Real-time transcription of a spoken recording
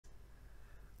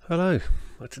Hello.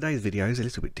 Well, today's video is a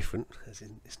little bit different, as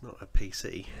in it's not a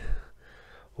PC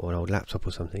or an old laptop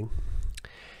or something.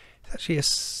 It's actually a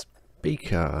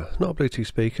speaker, not a Bluetooth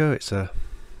speaker. It's a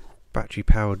battery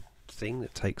powered thing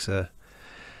that takes one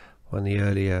of the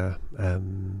earlier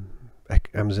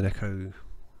Amazon Echo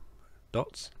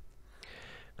Dots,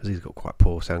 because these got quite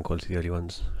poor sound quality, the early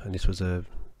ones, and this was a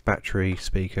battery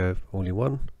speaker all in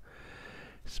one.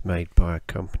 It's made by a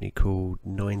company called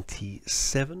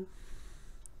 97.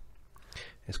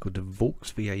 It's called the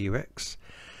Vaux, V-A-U-X,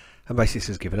 and basically this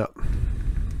has given up.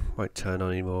 Won't turn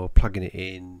on anymore. Plugging it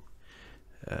in,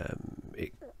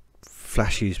 it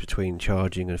flashes between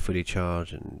charging and fully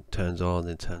charged, and turns on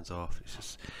then turns off. It's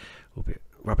just a little bit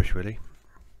rubbish, really.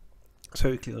 So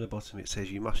quickly on the bottom it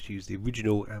says you must use the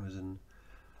original Amazon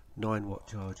 9-watt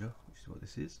charger, which is what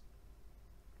this is.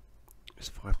 It's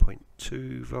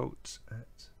 5.2 volts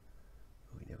at.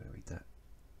 Oh, you're never going to read that.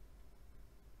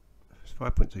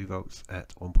 5.2 volts at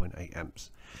 1.8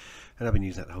 amps, and I've been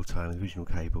using that the whole time with the original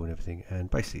cable and everything,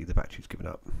 and basically the battery's given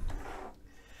up.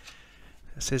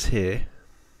 It says here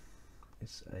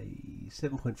it's a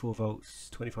 7.4 volts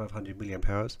 2500 milliamp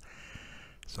hours,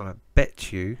 so I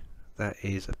bet you that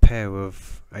is a pair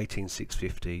of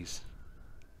 18650s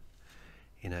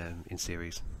in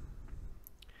series.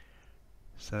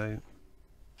 So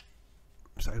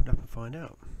let's open up and find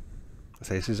out.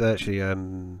 So this is actually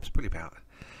it's probably about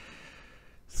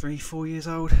 3-4 years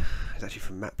old. It's actually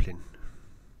from Maplin.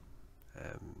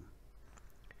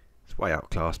 It's way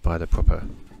outclassed by the proper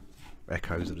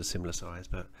Echoes of the similar size,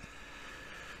 but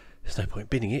there's no point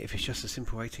binning it if it's just a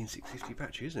simple 18650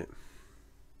 battery, isn't it?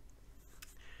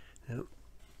 Now,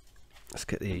 let's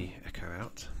get the Echo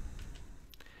out.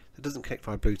 It doesn't connect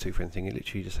via Bluetooth or anything. It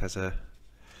literally just has a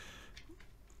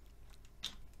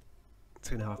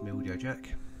 2.5mm audio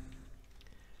jack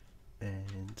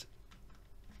and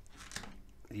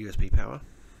the USB power.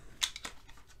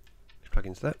 Just plug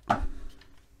into that.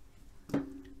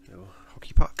 Little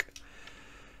hockey puck,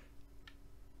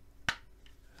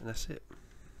 and that's it.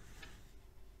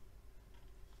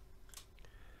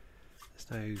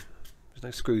 There's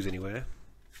no screws anywhere,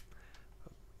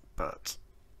 but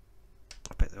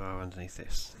I bet there are underneath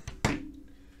this. Let's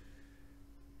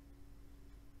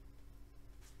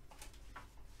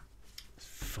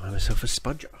find myself a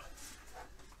spudger.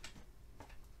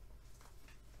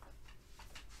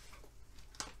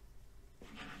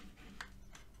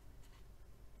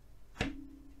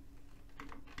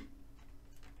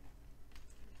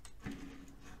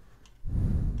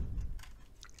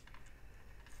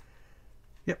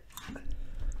 Yep.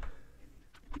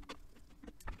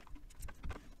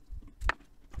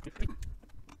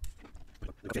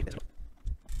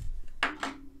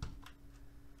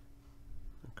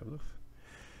 Come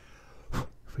off.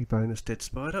 Free bonus dead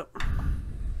spider.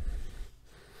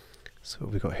 So what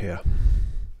have we got here?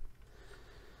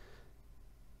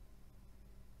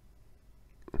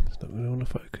 It's not really on the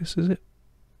focus, is it?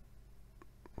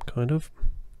 Kind of.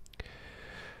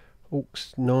 Aux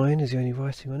 9 is the only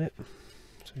writing on it.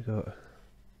 So we got.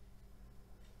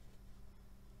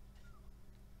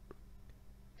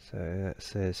 So that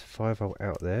says 5V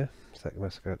out there. So that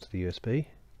must go up to the USB.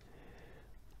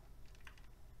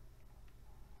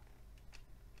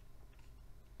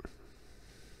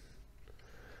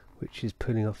 Which is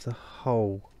pulling off the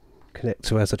whole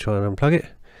connector as I try and unplug it.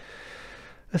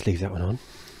 Let's leave that one on.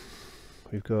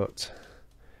 We've got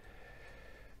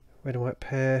red and white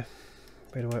pair,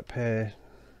 red and white pair,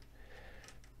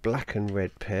 black and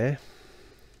red pair.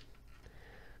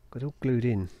 Got it all glued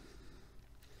in.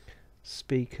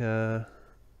 Speaker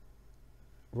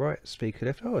right, speaker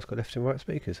left. Oh, it's got left and right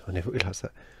speakers. I never realised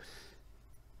that.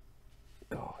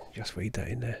 Oh, just read that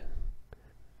in there.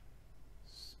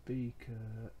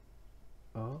 Speaker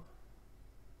R,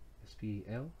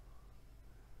 SPL,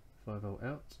 5V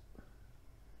out.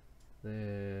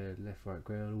 There, left right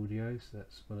ground audio, so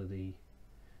that's probably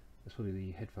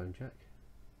the headphone jack.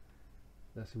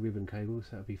 That's a ribbon cable, so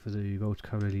that'll be for the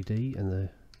multicolour LED and the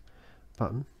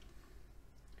button.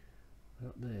 And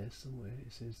up there somewhere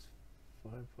it says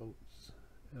 5V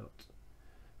out.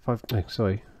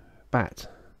 BAT.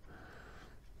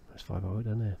 That's 5V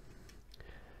down there.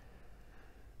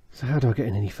 So how do I get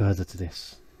in any further to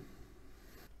this?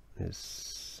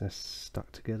 It's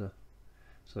stuck together.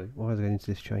 So why is it going into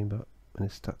this chamber and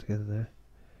it's stuck together there?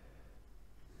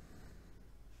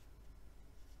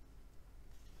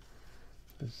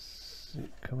 Does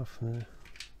it come off from there?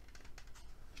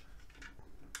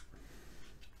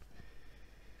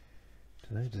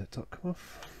 Don't know, does that top come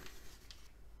off?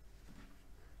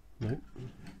 No.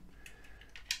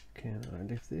 Can I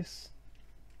lift this?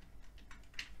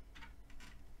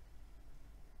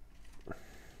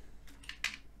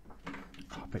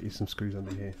 bet you some screws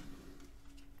under here.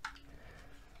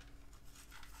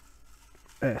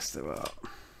 Yes, there are.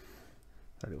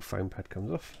 That little foam pad comes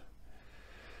off.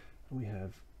 And we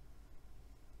have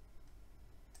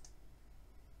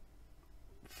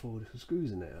 4 little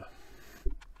screws in there.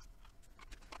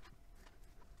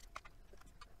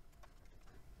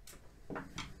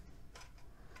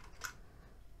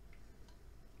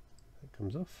 That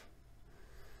comes off.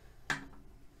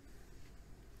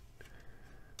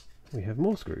 We have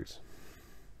more screws.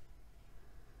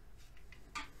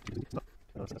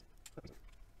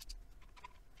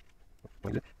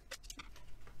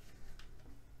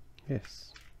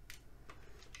 Yes.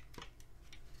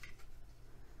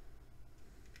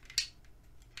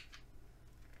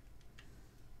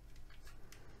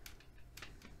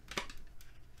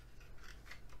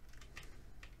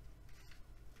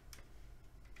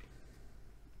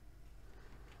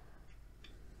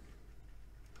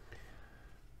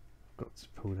 Got to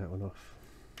pull that one off.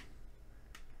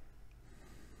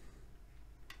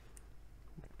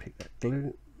 Pick that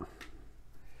glue.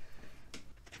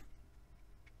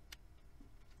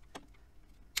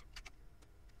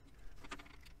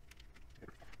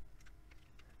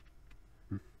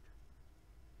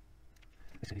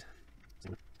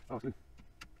 Oh, glue.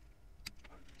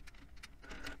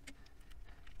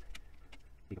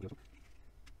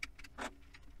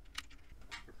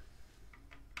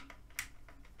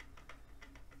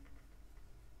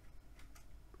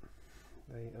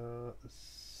 They are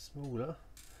smaller.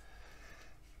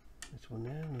 This one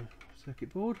there, and the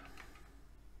circuit board.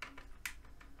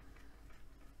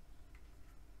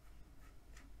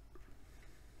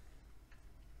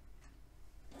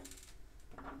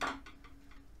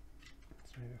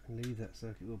 So I can leave that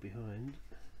circuit board behind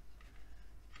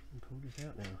and pull this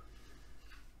out now.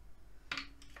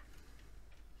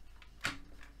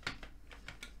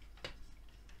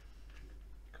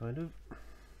 Kind of.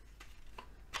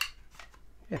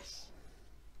 Yes.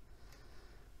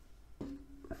 So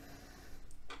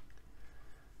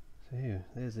here,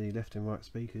 there's the left and right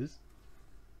speakers.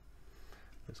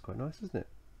 Looks quite nice, isn't it?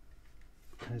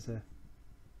 There's a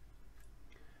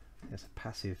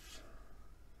passive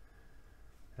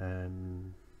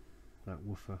like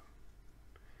woofer.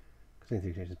 Because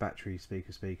anything changes, battery,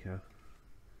 speaker.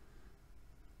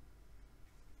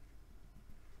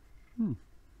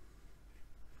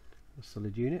 A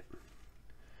solid unit.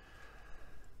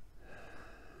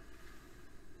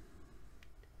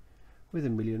 With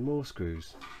 1 million more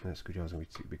screws. That screwdriver's going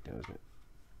to be too big now, isn't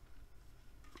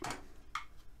it?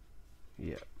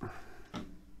 Yeah.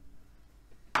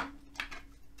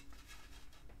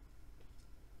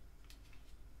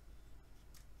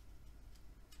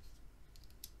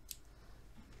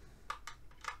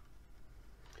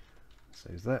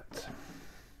 Saves that.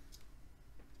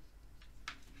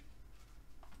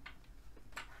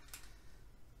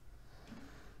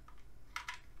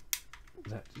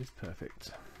 That is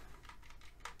perfect.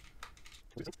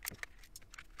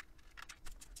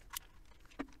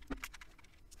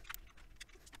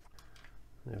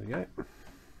 There we go.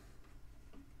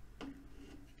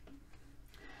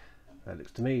 That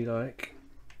looks to me like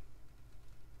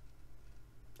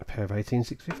a pair of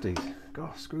 18650s.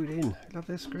 Gosh, screwed in. I love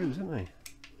their screws, don't they?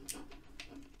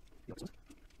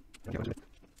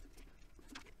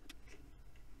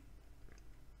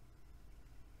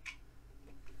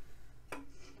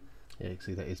 Yeah, you can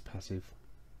see that is passive.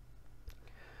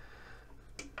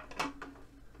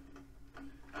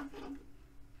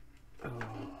 Oh,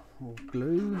 more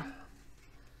glue.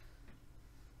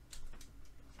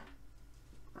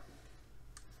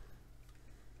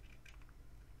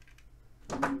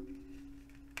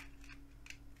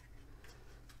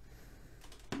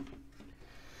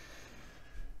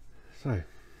 So,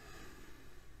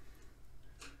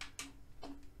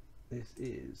 this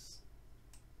is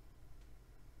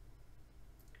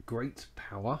great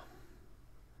power,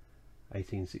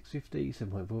 18650,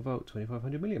 7.4 volt,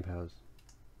 2500 milliamp hours.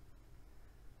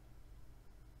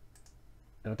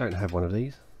 Now I don't have one of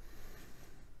these,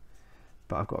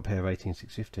 but I've got a pair of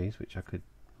 18650s which I could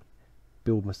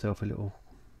build myself a little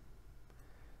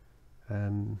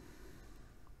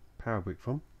power brick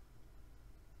from.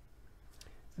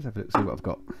 Let's have a look, see what I've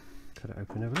got. Cut it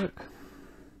open and have a look.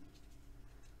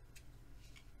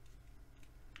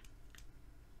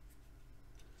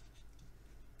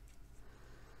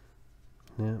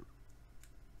 Yeah,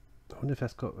 I wonder if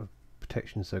that's got a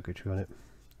protection circuitry on it.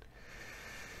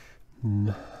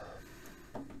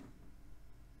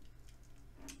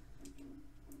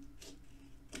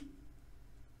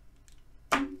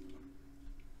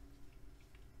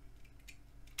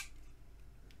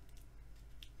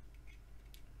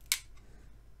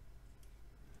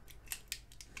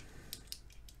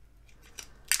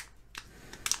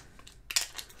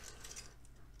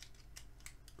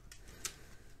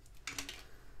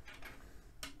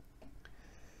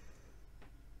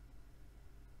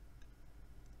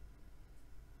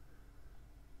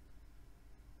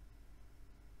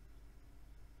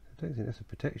 don't think that's a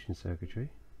protection circuitry.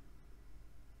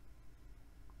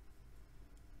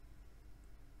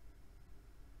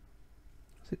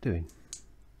 What's it doing?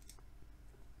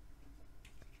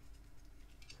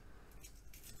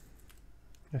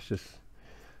 That's just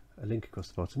a link across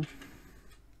the bottom.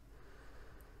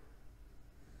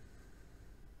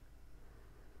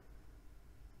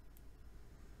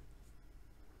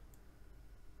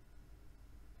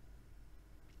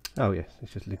 Oh yes,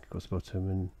 it's just a link across the bottom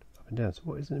and up and down. So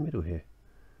what is in the middle here?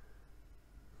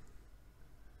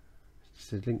 It's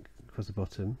just a link across the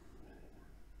bottom,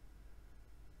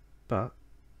 but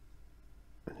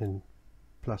and then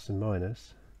plus and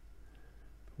minus.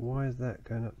 Why is that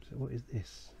going up? So what is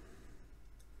this?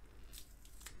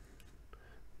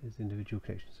 There's individual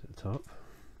connections at the top.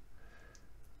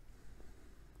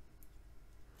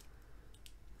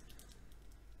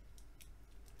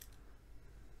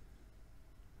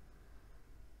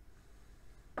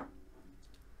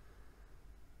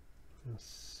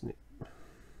 Snip.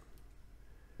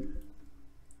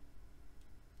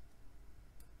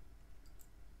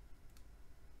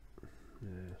 Yeah,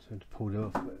 so I had to pull it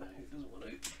off, but it doesn't want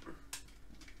to.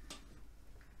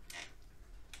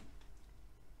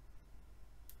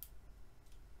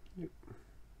 Yep.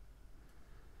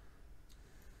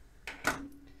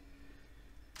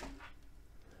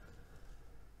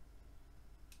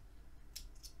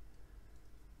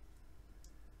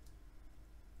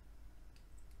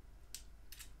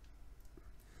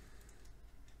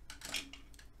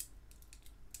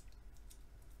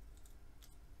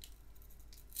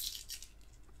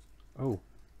 Oh,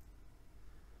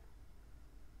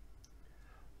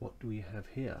 what do we have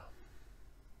here?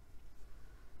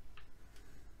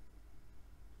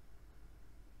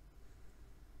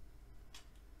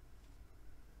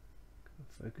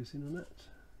 Focusing on that.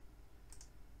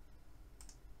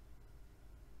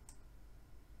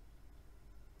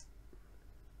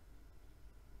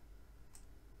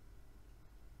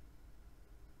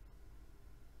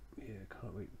 Yeah,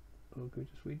 can't wait. Oh, can we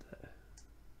just read that?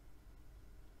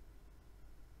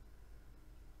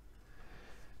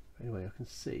 Anyway, I can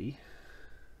see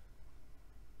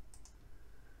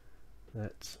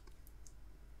that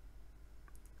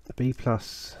the B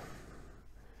plus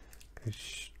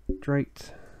goes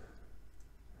straight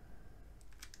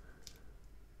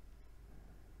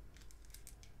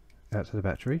out to the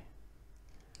battery.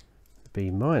 The B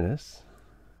minus,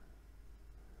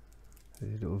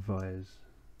 these little wires,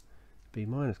 B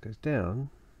minus goes down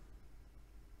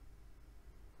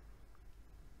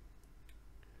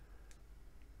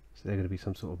so they're going to be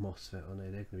some sort of MOSFET on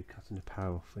there. They're going to be cutting the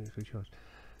power off when it's recharged.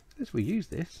 So let's reuse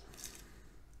this.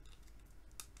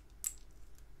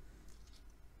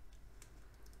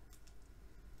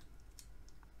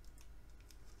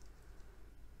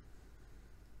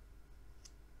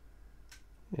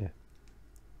 Yeah,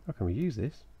 how can we use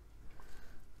this?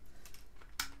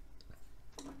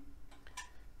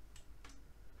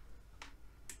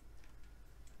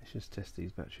 Let's just test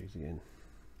these batteries again.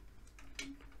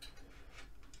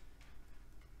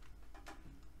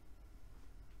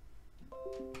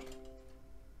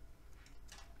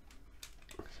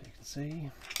 So you can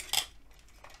see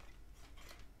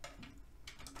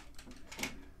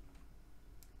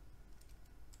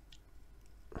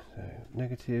so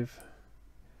negative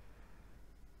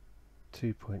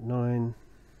 2.9,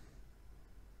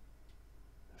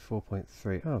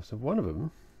 4.3. Oh, so one of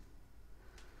them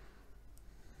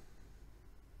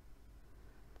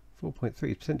 4.3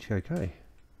 is potentially okay.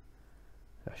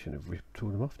 I shouldn't have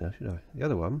torn them off now, should I? The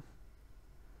other one,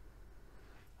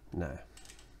 no. Well,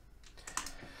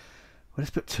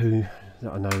 let's put two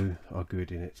that I know are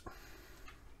good in it,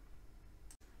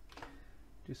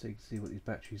 just so you can see what these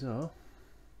batteries are.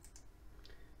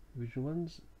 The original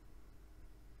ones.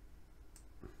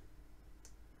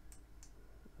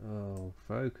 Oh,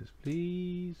 focus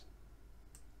please.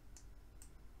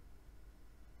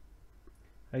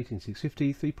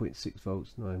 18650, 3.6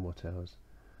 volts, 9 watt hours.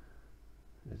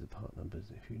 There's the part numbers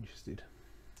if you're interested.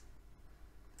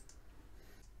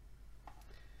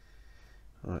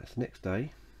 Alright, it's the next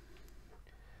day,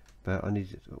 but I need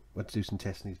to do some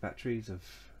testing these batteries.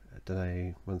 I've done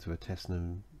a run through a test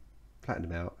them, flattened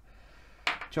them out,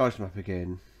 charged them up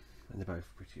again, and they're both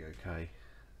pretty okay.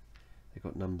 They've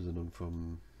got numbers on them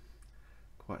from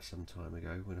quite some time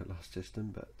ago when I last tested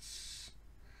them, but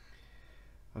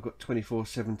I've got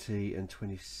 2470 and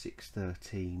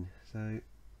 2613,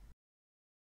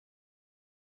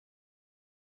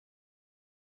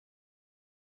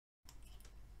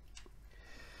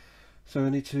 so I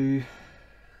need to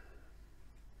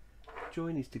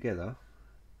join these together,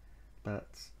 but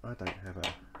I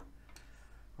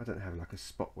I don't have like a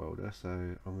spot welder, so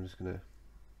I'm just going to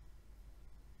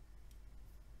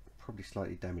probably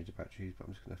slightly damage the batteries, but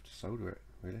I'm just going to have to solder it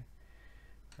really.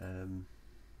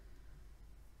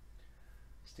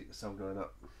 Stick the soldering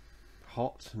up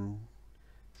hot and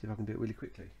see if I can do it really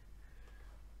quickly.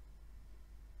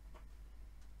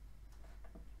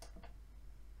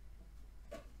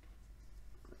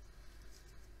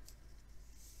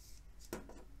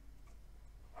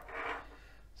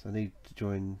 So I need to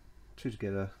join two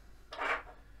together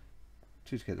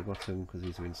at the bottom because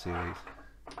these are in series.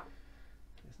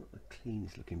 It's not the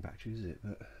cleanest looking batteries, is it?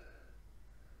 But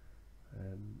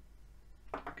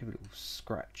give it a little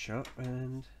scratch up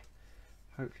and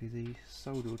hopefully the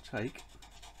solder will take.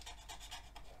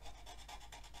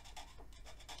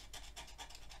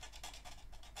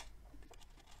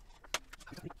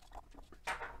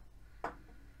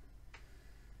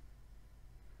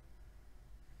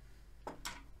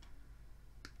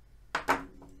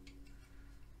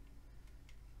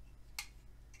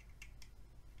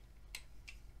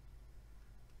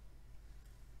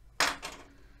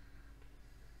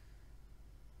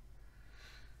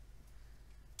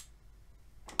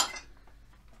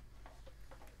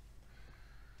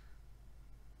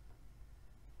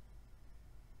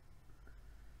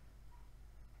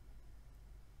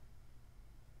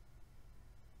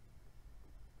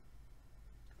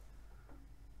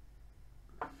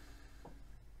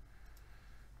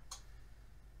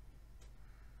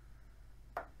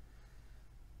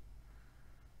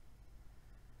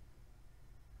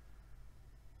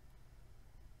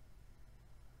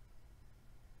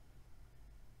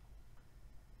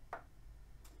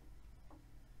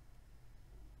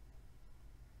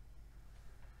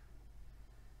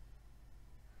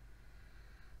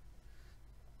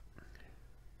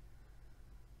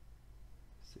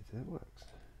 See if that works.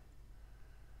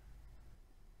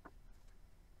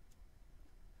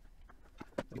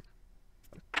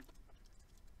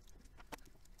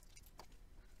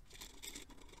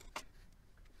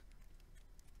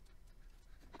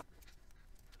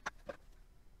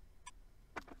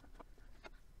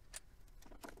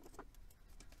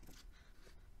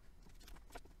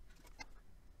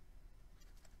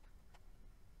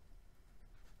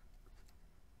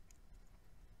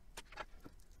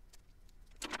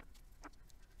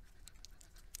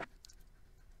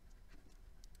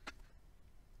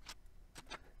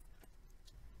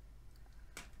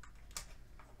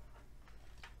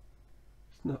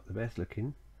 It's not the best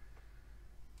looking,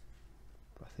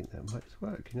 but I think that might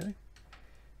work, you know.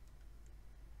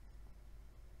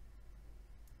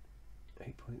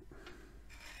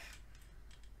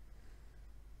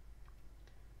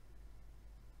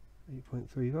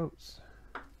 8.3 volts.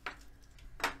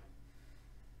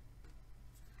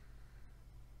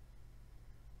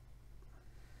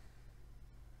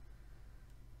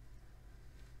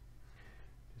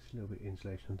 Just a little bit of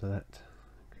insulation onto that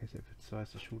in case it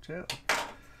decides to short out.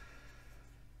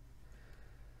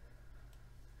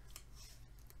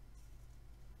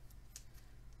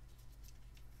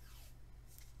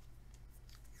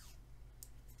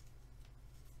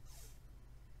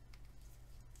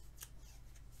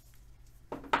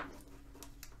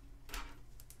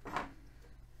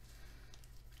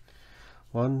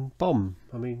 One bomb,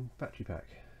 battery pack.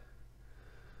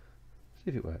 See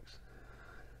if it works.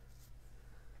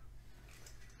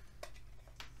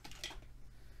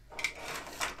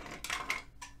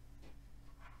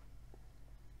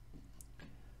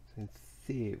 So in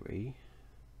theory,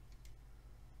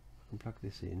 I can plug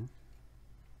this in.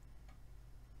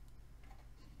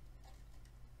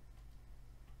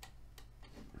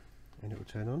 And it will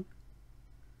turn on.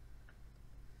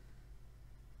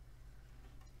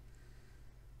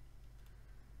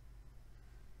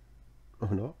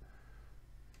 Or not.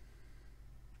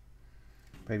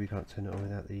 Maybe you can't turn it on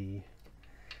without the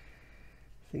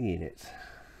thingy in it.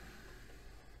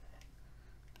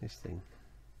 This thing.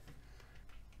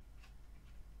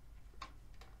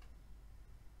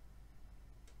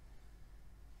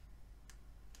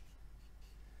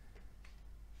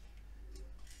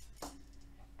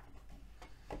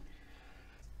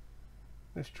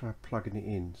 Let's try plugging it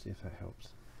in, see if that helps.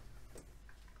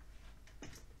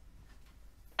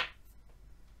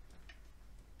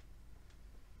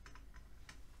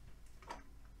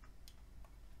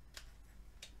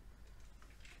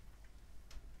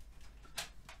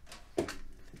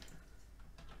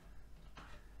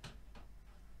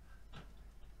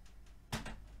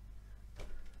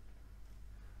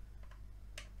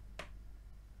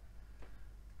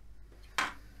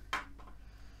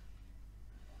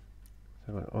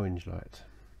 So I've got an orange light.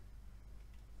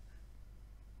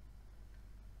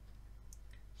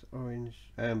 So orange,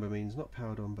 amber means not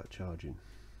powered on but charging.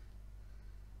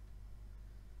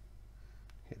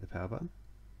 Hit the power button.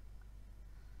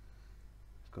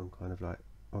 It's gone kind of like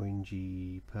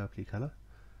orangey purpley colour.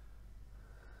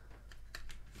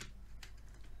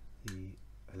 The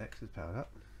Alexa's powered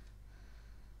up.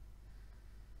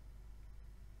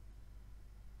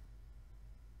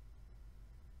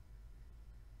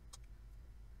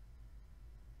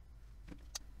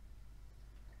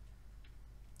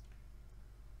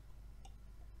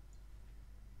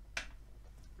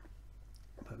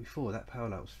 But before, that power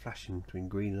light was flashing between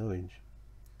green and orange.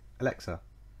 Alexa,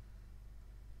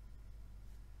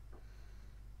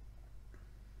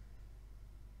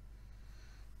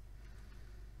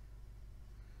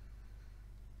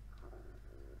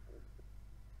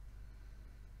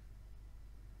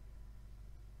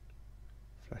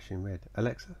 flashing red.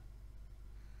 Alexa,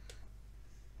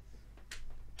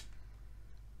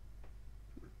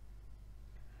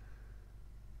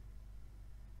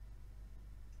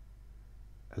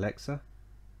 Alexa,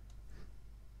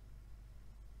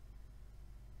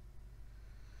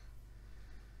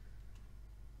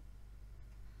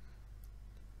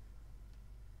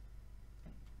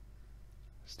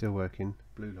 still working.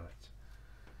 Blue light.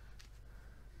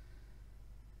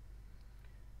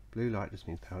 Blue light just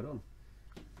means powered on.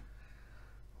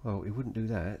 Well, it wouldn't do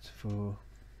that for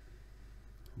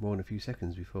more than a few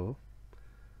seconds before.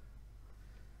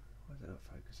 Why is it not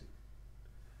focusing?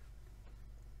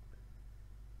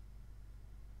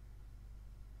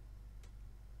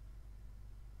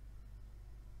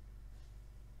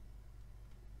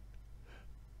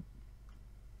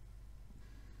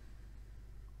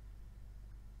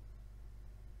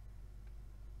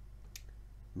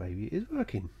 Maybe it is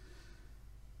working.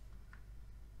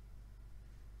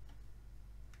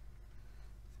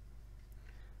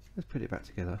 Let's put it back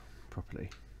together properly.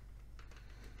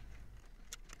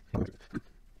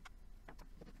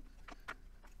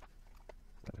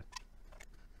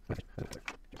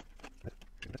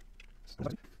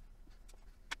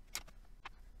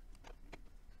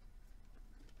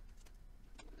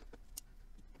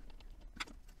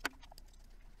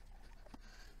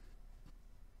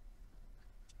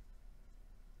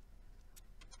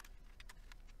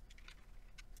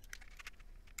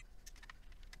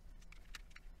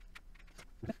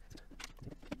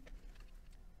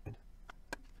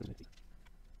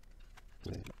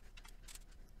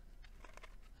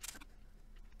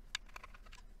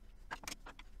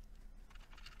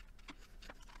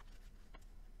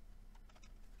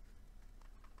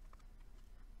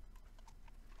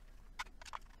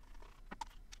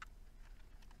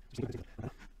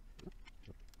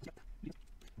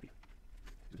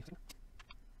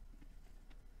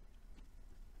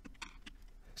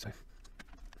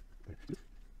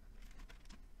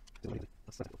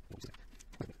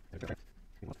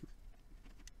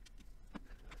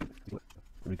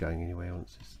 Are we going anywhere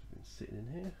once it's been sitting in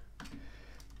here?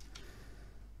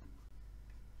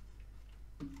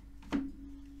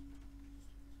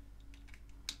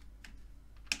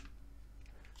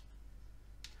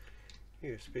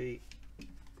 USB,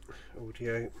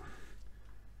 audio,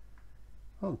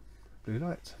 on, blue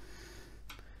light.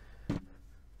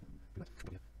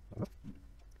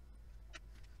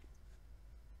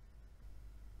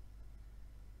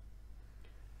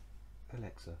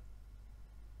 Alexa,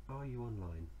 are you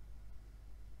online?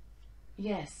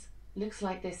 Yes, looks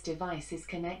like this device is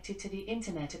connected to the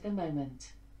internet at the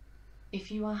moment.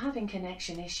 If you are having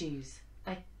connection issues,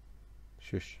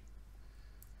 Shush.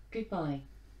 Goodbye.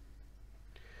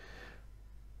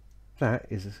 That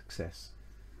is a success.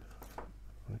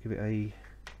 I'll give it a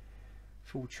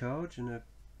full charge and let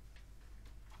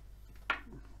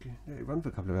it run for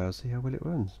a couple of hours, see how well it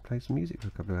runs. Play some music for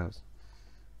a couple of hours.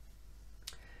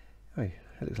 Hey,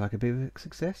 that looks like a bit of a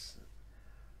success.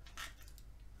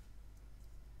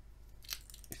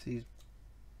 If these,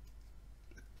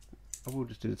 I will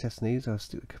just do the test on these. I'll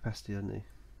stick the capacity on the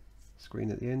screen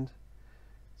at the end,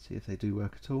 see if they do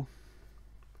work at all.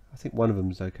 I think one of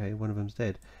them's okay, one of them's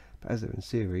dead, but as they're in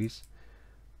series,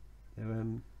 they're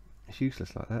it's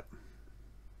useless like that.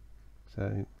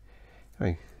 So,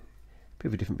 anyway, bit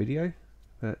of a different video,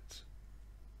 but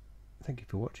thank you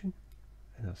for watching,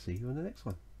 and I'll see you on the next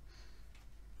one.